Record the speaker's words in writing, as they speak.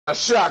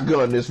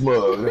shotgun this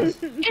mug.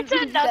 It's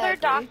another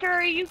doctor,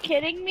 are you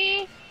kidding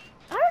me?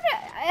 I don't know.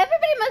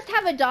 Everybody must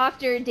have a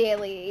doctor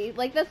daily.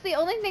 Like, that's the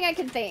only thing I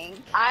can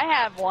think. I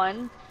have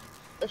one.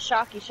 The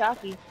shocky.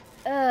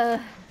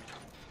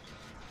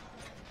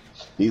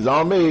 He's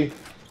on me.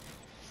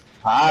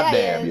 Hot Yeah,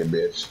 damn you,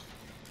 bitch.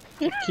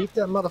 Keep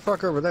that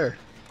motherfucker over there.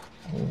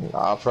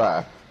 I'll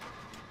try.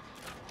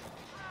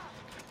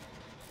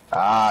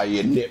 Ah,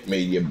 you nipped me,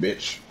 you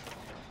bitch.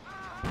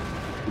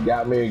 You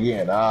got me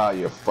again. Ah,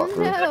 you fucker.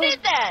 No. Who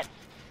did that?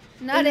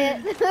 Not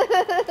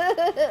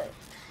it.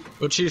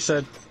 What she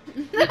said.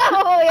 No,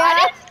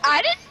 yeah.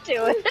 I didn't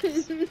do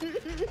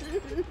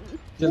it.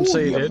 Didn't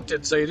say you did.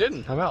 Didn't say you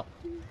didn't. I'm out.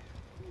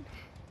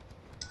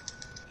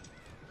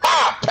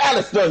 Ah,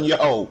 Palestine, you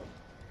hoe.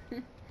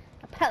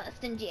 A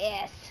Palestine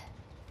ass.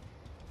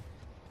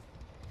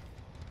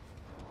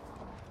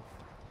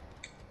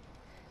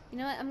 You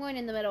know what? I'm going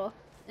in the middle,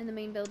 in the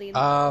main building.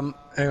 Hang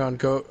on.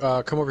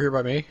 Go. Come over here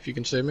by me if you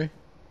can save me.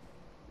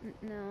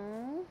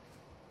 No.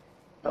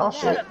 Oh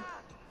shit.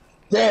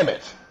 Damn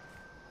it.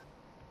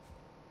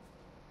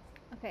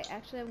 Okay,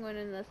 actually, I'm going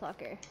in this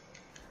locker.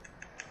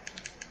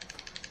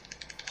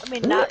 I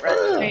mean, not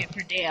run straight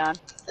for Dion.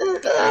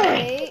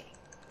 Okay.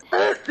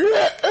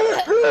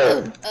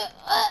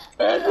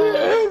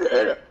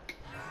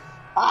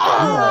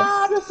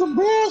 Ah, that's some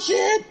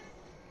bullshit.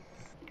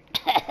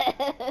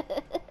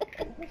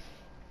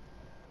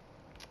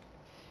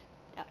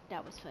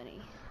 That was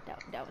funny.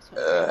 That was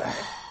funny.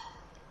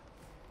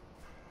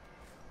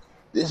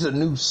 This is a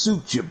new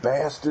suit, you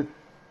bastard.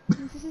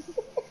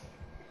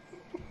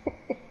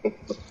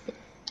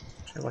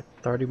 Like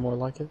 30 more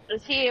like it.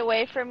 Is he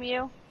away from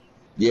you?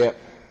 Yep.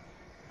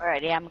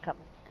 Alright, yeah, I'm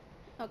coming.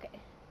 Okay.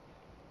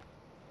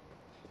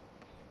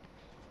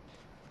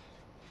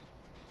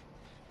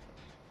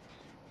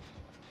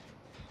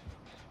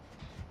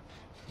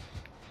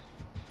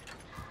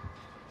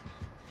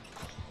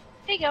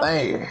 There you go.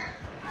 Dang. You're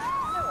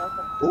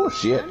welcome. Oh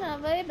shit. Son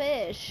of a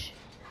bitch.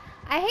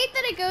 I hate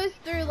that it goes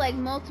through like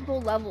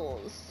multiple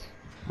levels.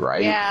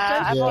 Right?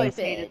 Yeah, I've So always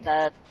stupid. hated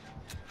that.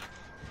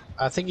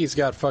 I think he's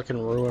got fucking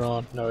ruin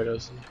on. No, he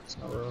doesn't. It's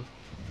not ruin.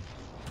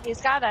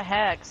 He's got a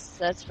hex,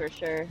 that's for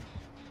sure.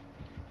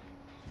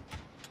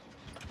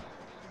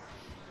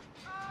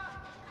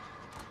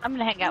 I'm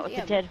gonna hang out with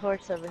Yeah. the dead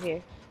horse over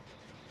here.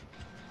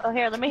 Oh,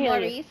 here, let me heal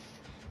you. Maurice.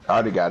 I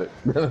already got it.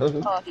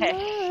 Oh, okay.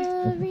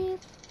 Maurice.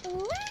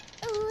 Ooh,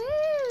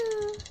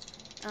 ooh.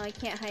 Oh, I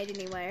can't hide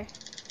anywhere.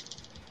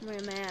 Where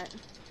I'm at.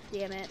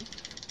 Damn it.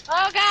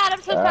 Oh god,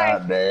 I'm so sorry.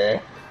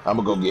 Damn. I'm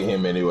gonna go get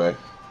him anyway.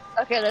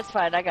 Okay, that's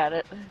fine, I got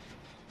it.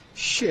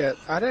 Shit,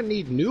 I didn't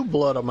need new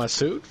blood on my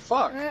suit.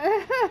 Fuck.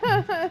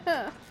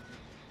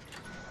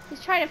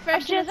 He's trying to I'm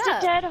freshen just it a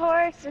up. dead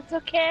horse, it's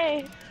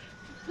okay.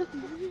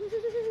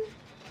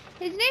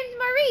 His name's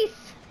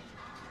Maurice.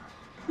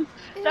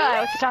 No,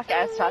 I was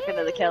talking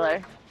to the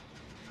killer.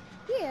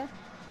 Yeah.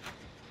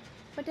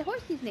 But the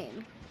horsey's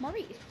name,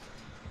 Maurice.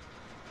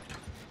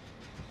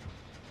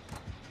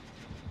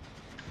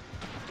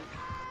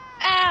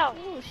 Ow!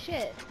 Oh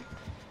shit.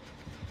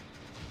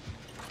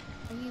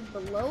 Are you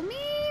below me?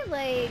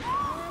 Like,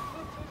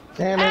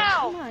 Damn it.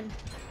 come Ow! on.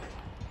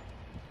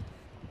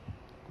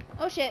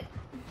 Oh shit.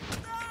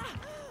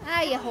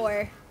 Ah, you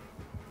whore.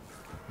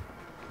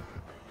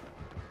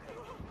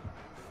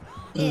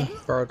 Yeah.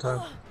 Borrow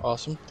time.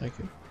 Awesome. Thank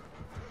you.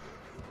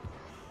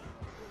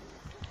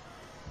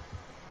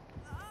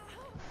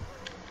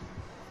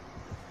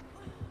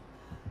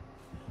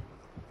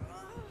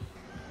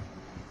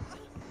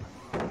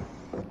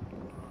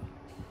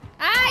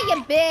 Ah,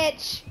 you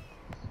bitch!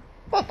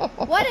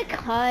 What a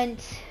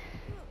cunt.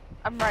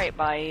 I'm right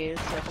by you,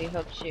 so if he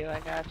hooks you, I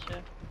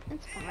gotcha.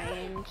 It's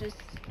fine, just...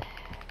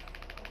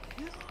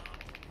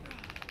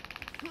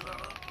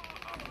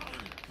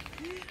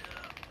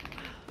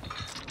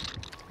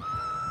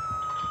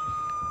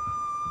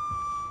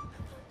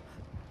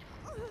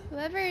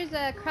 Whoever's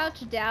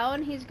crouched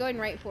down, he's going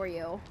right for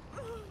you.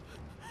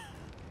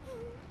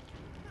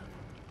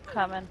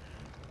 Coming.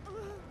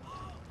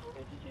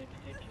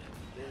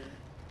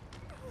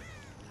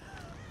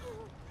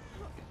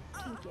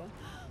 Thank you.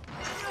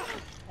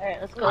 Alright,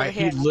 let's go over here.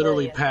 He and I'll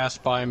literally heal you.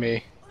 passed by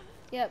me.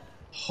 Yep.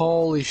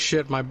 Holy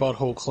shit, my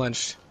butthole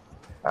clenched.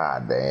 Ah,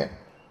 damn.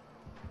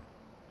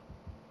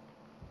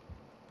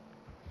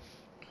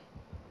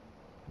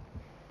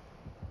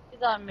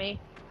 He's on me.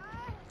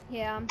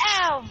 Yeah.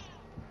 Ow!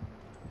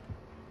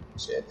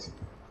 Shit.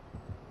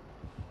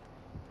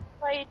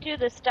 Why you do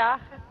this,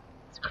 Doc?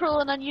 It's cruel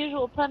and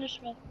unusual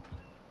punishment.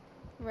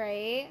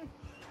 Right.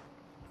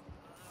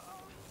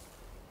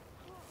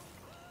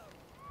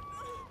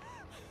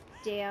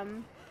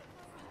 Damn.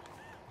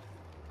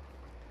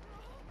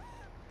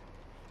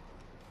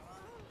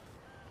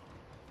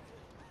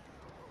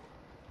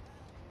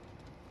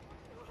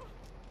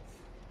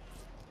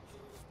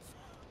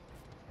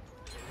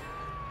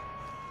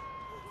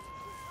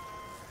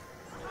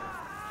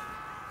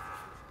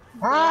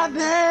 Ah,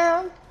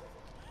 damn.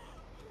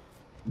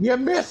 You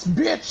missed,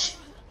 bitch.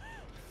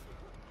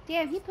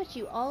 Damn, he put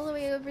you all the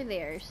way over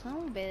there, son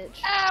of a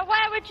bitch.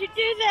 Why would you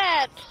do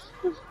that?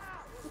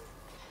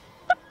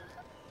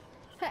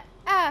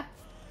 Ah.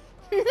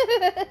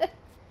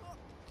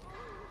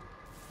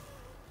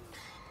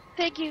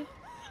 Thank you.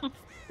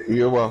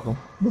 You're welcome.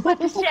 But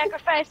the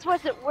sacrifice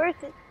wasn't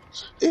worth it.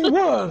 It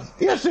was.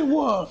 Yes, it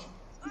was.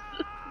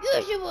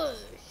 Yes, it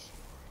was.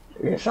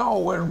 It's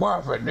always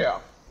worth it, yeah.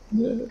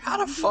 How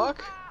the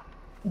fuck?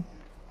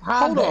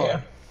 Hold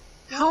on.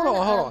 Hold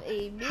on, hold on.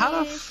 A How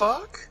the bitch.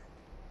 fuck?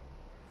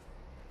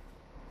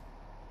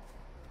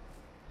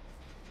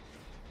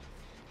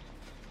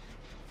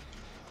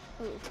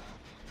 Ooh.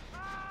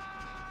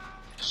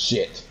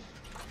 Shit.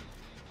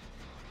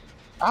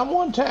 I'm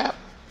one tap.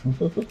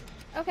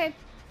 Okay.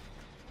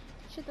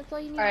 Shit, that's all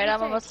you need. Alright, to I'm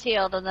say. almost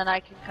healed and then I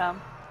can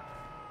come.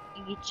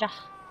 And get ya.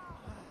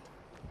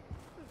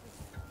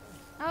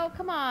 Oh,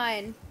 come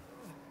on.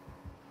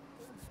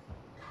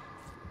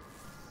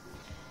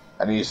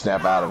 I need to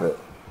snap out of it.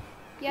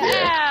 Yeah.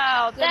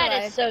 Ow! So That do I.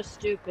 is so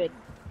stupid.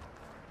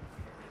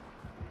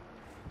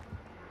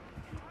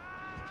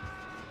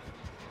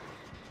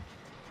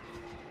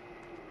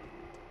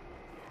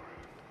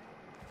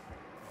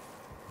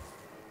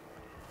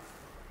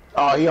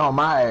 Oh, he on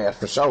my ass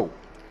for sure.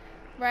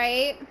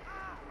 Right.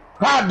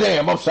 God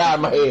damn, upside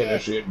my head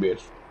and shit,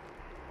 bitch.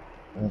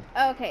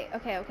 Okay,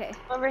 okay, okay.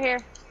 Over here.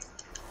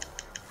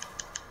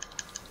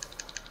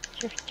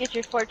 Get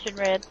your fortune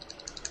red.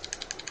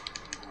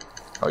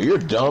 Oh, you're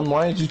dumb.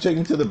 Why didn't you take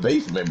him to the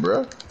basement,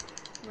 bro?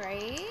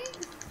 Right?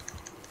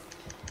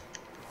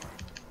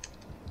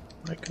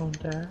 Like on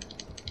that.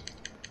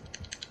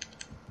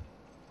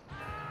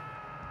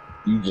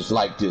 You just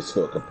like this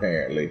hook,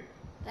 apparently.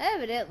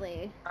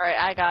 Evidently. Alright,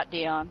 I got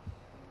Dion.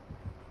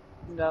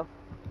 Go.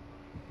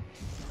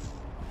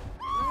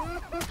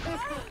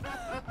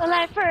 A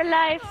life for a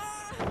life.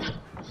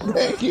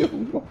 Thank you.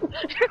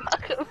 You're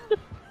welcome.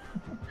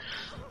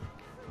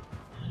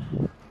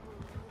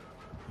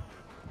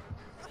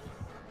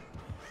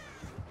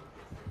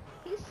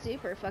 He's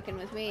super fucking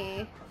with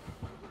me.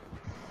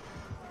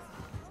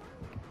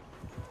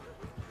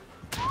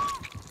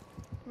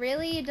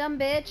 Really, you dumb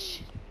bitch?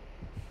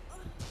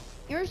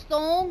 You're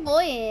so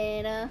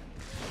good. Not.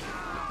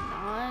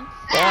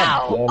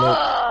 God damn it.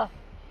 Ow!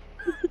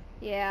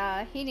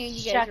 Yeah, he knew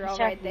you guys were all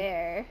right Shacky.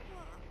 there.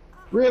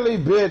 Really,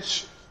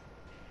 bitch?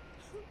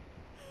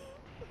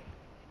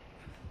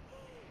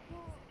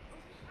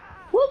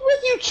 What's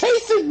with you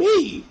chasing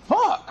me?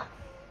 Fuck.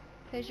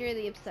 Because you're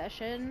the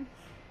obsession.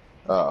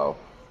 Uh-oh.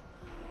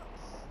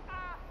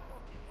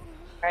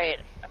 Alright,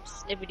 I'm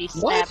snippety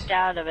What? snapped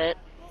out of it.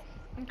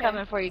 I'm Okay.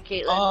 coming for you,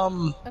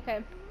 Caitlin. Okay.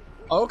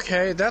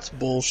 Okay, that's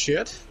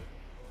bullshit.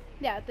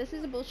 Yeah, this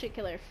is a bullshit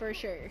killer for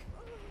sure.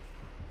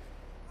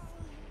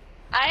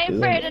 I ain't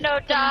afraid of no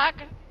doc.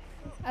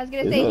 I was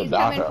gonna Is say it a he's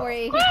coming doctor? for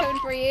you. He's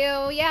coming for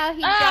you. Yeah,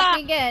 he dropped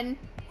me again.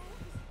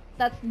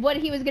 That's what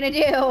he was gonna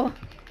do.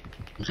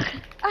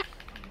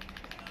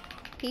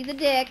 He's a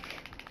dick.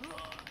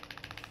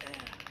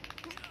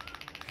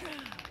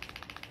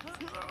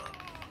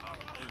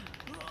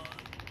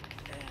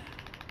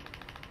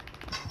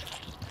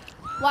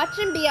 Watch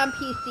him be on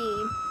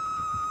PC.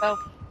 Oh.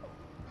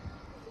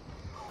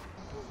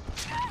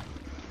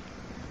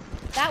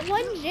 That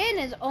one gin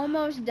is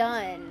almost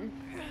done.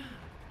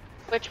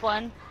 Which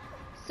one?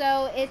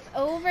 So it's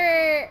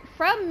over,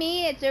 from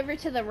me, it's over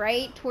to the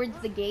right towards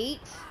the gate.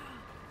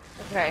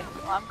 Okay,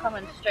 well, I'm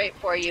coming straight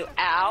for you.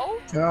 Ow!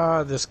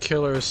 God, this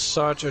killer is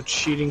such a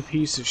cheating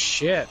piece of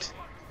shit.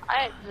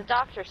 The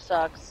doctor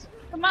sucks.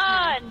 Come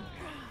on!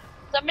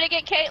 Somebody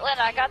get Caitlin,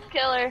 I got the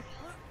killer.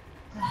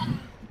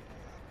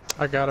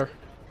 I got her.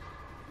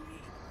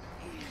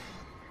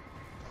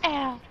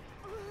 Ow.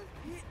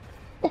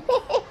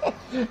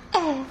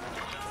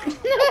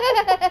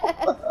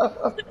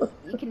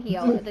 You can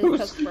heal. The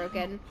hook's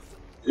broken.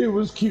 It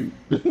was cute.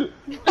 That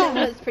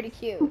was pretty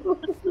cute.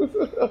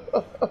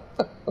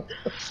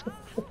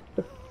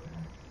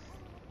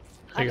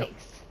 There you go.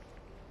 Thanks.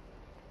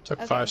 Took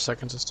Okay. 5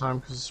 seconds this time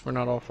because we're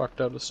not all fucked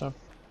up this time.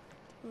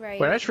 Right.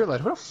 Wait, I just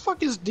realized, where the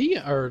fuck is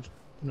Dion? Or,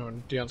 no,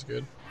 Dion's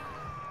good.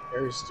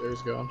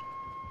 There's gone.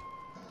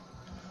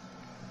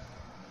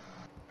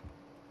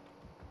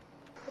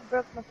 I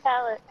broke my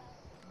pallet.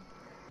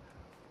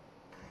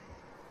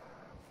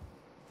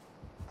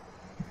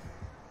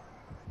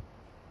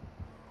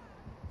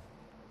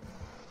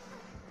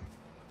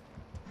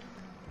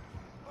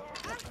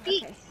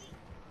 Okay.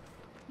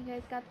 You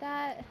guys got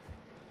that?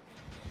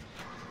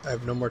 I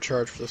have no more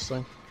charge for this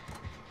thing.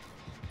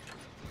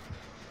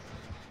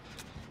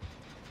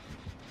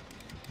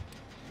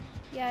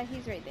 Yeah,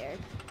 he's right there.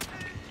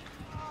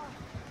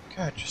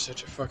 God, you're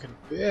such a fucking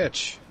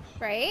bitch.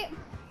 Right?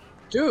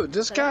 Dude,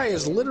 this guy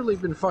has literally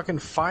been fucking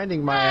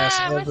finding my ass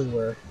Ah, what's-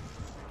 everywhere.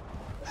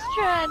 I'm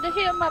trying to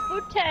heal my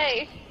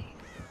booty.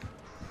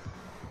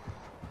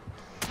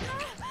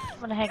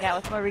 I'm gonna hang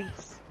out with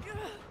Maurice.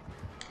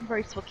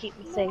 Maurice will keep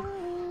me safe.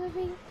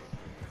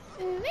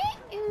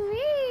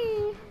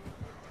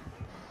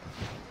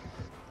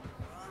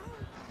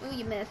 Ooh,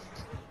 you missed.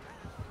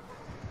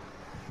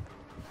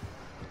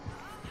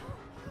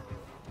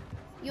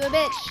 You a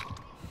bitch.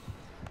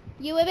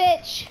 You a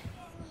bitch.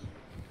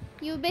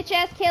 You a bitch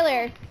ass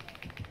killer.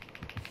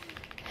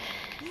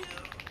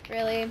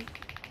 Really?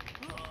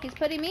 He's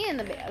putting me in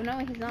the oh, no,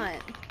 he's not.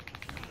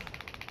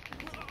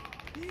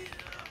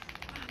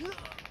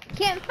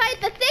 Can't fight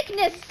the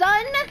thickness,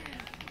 son!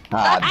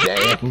 Ah,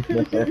 damn.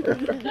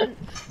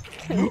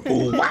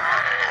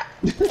 Wow.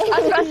 I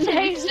was about to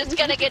say he's just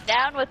gonna get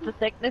down with the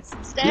thickness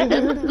instead.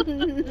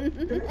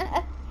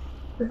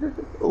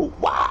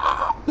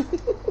 Wow.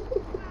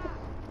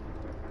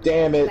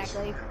 Damn it.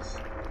 Exactly.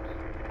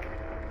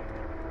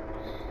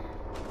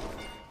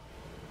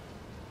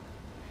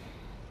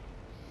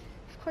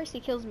 Of course he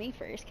kills me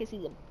first, because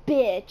he's a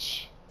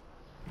bitch.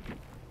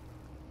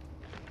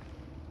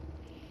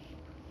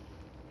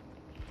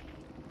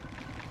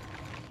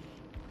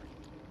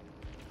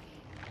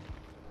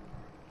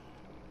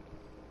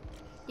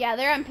 Yeah,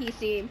 they're on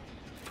PC.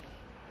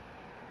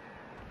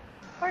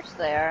 Of course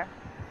they are.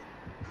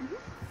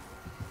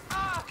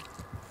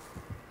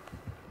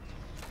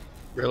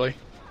 Really?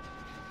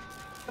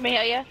 Let me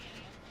heal you.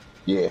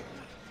 Yeah.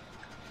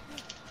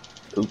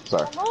 Oops,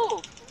 sorry.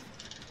 Move.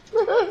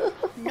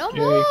 No Yay.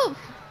 move!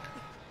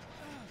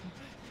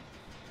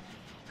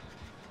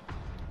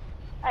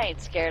 I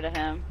ain't scared of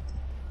him.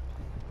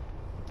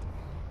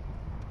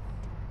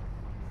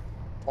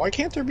 Why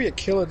can't there be a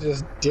killer that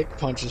just dick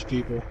punches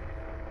people?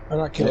 Or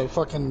not killer, Yeah.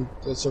 fucking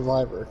the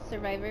survivor.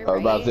 Survivor, I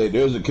was about to right? say,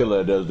 there's a killer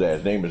that does that.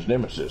 His name is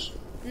Nemesis.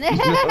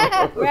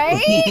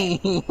 Right?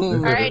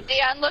 Alright,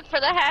 Dion, look for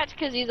the hatch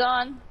because he's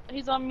on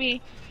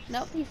me.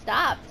 Nope, he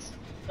stopped.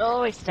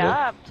 Oh, he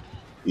stopped.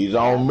 He's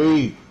on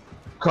me.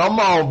 Come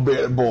on,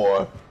 bit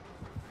boy.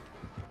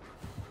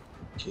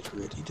 Get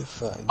ready to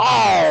fight.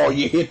 Oh,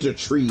 you hit the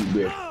tree,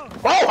 bitch.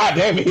 Oh, how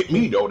damn it hit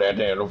me though, that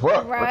damn the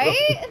front.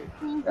 Right?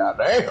 God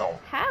damn.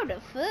 How the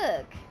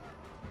fuck?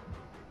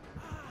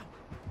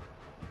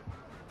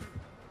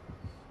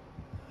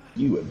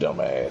 You a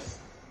dumbass.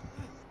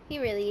 He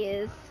really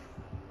is.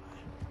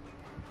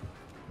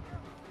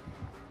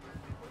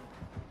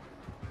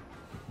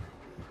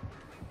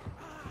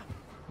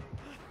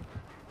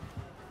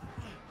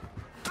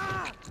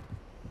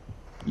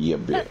 You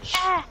bitch.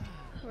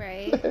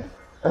 Right.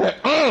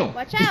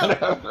 Watch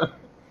out!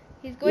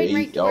 He's going Yeah,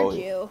 right towards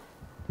you.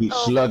 He's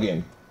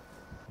slugging.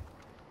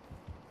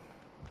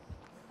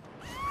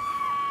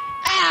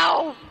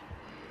 Ow!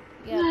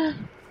 Yep.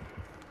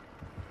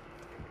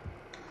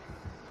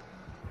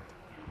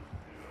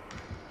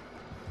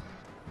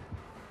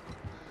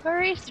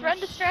 Maurice, run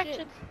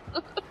distraction.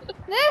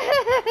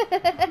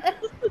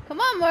 Come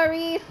on,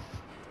 Maurice.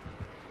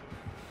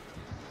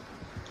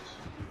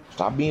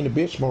 Stop being a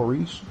bitch,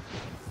 Maurice.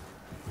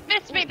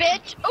 Miss me,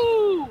 bitch!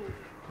 Ooh!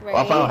 Right.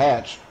 I found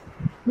Hatch.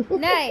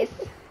 Nice.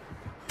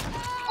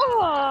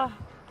 Oh,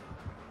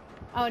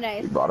 Oh,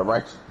 nice. You brought it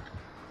right.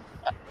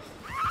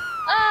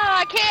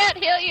 I can't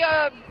heal you.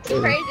 I'm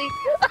crazy.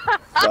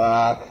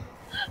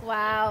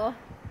 Wow.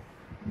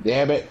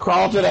 Damn it.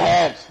 Crawl to the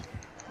hatch.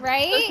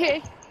 Right?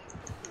 Okay.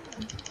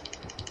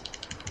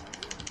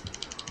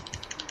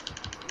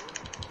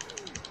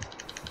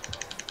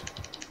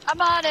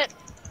 I'm on it.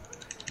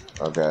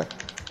 Okay.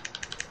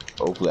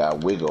 Hopefully I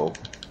wiggle.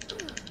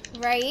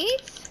 Right?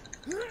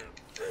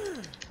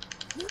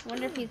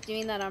 Wonder if he's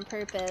doing that on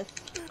purpose.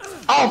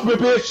 Off me,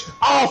 bitch!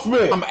 Off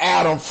me! I'm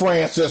Adam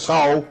Francis,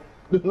 ho!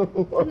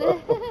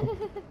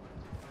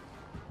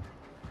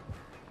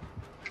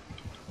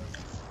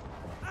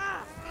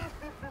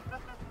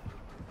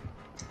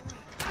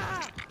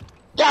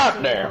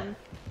 God damn!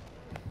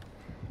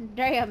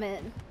 Damn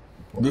it.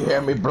 You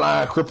had me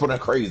blind, crippled, and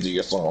crazy,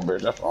 you son of a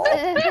bitch. That's all.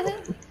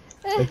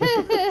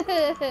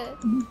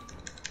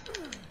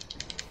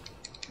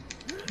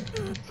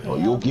 Well,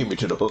 you'll get me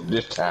to the hook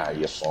this time,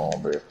 you son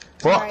of a bitch.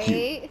 Fuck you.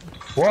 Right?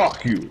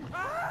 Fuck you.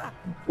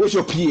 What's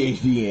your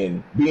PhD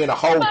in? Being a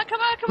hoe? Come on, come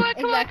on, come on,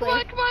 come Exactly.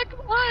 on, come on, come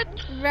on,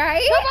 come on.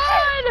 Right? Come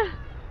on!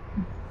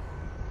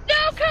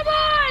 No, come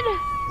on!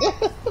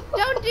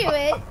 Don't do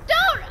it.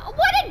 Don't.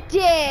 What a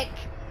dick.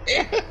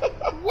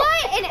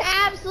 What an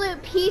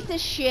absolute piece of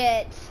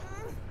shit.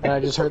 And I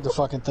just heard the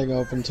fucking thing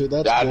open too.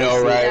 That's I know,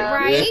 bullshit.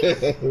 right?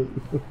 Right?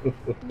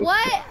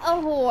 What a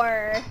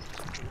whore.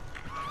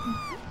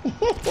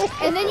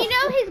 And then you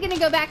know he's gonna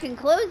go back and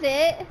close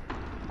it.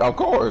 Of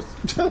course.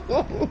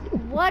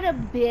 What a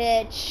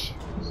bitch.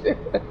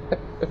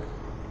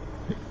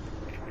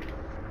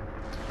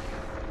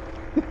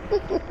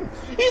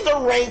 He's a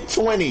rank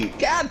 20.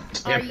 God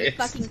Are damn you it.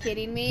 fucking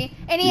kidding me?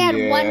 And he had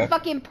Yeah. one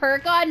fucking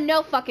perk on?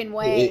 No fucking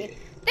way.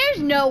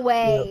 There's no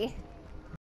way.